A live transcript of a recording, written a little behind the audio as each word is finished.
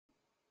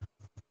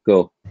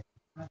Go.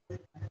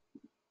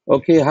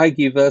 Okay, hi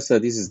givers.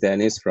 This is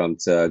Dennis from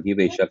Give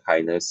Asia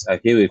Kindness. I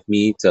here with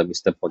me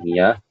Mr.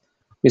 Ponniya.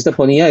 Mr.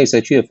 Ponniya is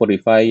actually a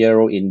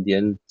 45-year-old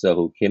Indian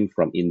who came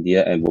from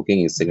India and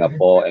working in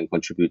Singapore and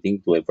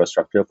contributing to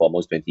infrastructure for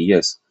almost 20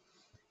 years.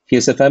 He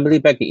has a family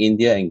back in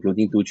India,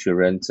 including two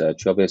children,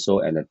 12 years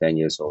old and 10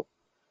 years old.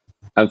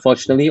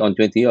 Unfortunately, on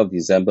 20th of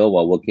December,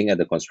 while working at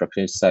the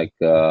construction site,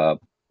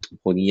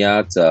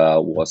 Ponniya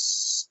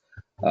was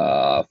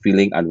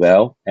feeling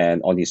unwell,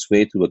 and on his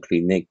way to a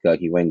clinic,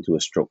 he went into a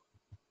stroke.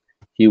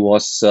 He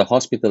was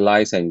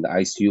hospitalized and in the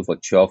ICU for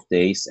 12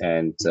 days,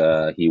 and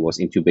he was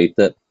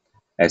intubated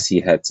as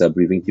he had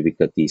breathing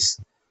difficulties.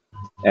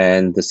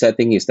 And the sad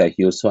thing is that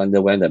he also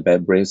underwent a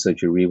bad brain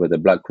surgery where the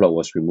blood clot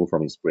was removed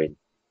from his brain.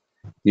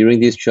 During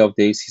these 12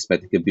 days, his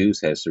medical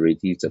bills has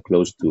already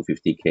close to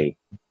 50K.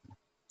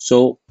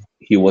 So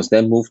he was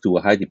then moved to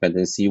a high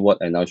dependency ward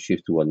and now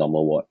shift to a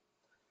normal ward.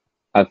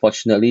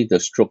 Unfortunately, the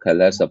stroke had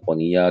left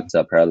Ponniya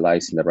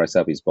paralyzed in the right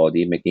side of his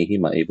body, making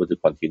him unable to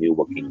continue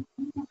working.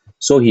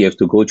 So he has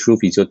to go through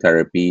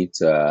physiotherapy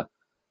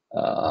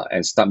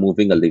and start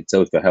moving a little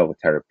with the help of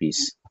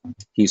therapists.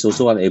 He's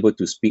also unable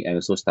to speak and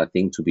also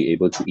starting to be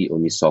able to eat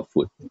only soft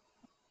food.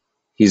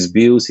 His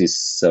bills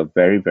is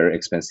very, very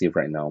expensive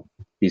right now.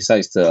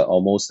 Besides the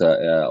almost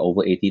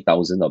over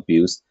 80,000 of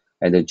bills,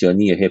 and the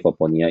journey ahead for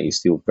Ponniya is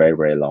still very,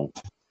 very long.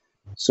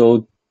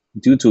 So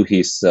due to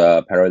his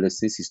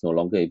paralysis, he's no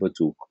longer able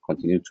to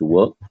continue to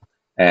work,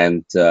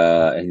 and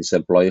his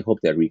employer hope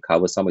that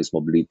recover some of his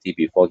mobility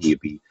before he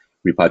be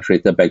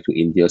repatriated back to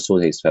India, so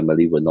his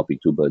family will not be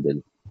too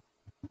burdened.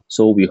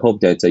 So we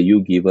hope that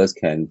you givers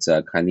can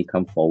kindly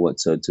come forward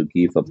to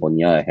give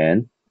Ponniya a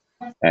hand.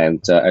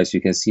 And as you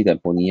can see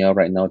that Ponniya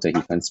right now that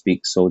he can't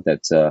speak, so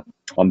that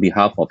on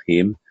behalf of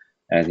him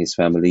and his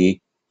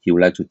family, he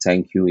would like to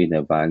thank you in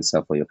advance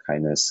for your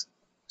kindness.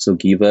 So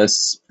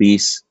givers,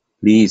 please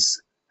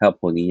help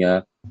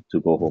Ponniya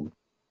to go home.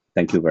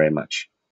 Thank you very much.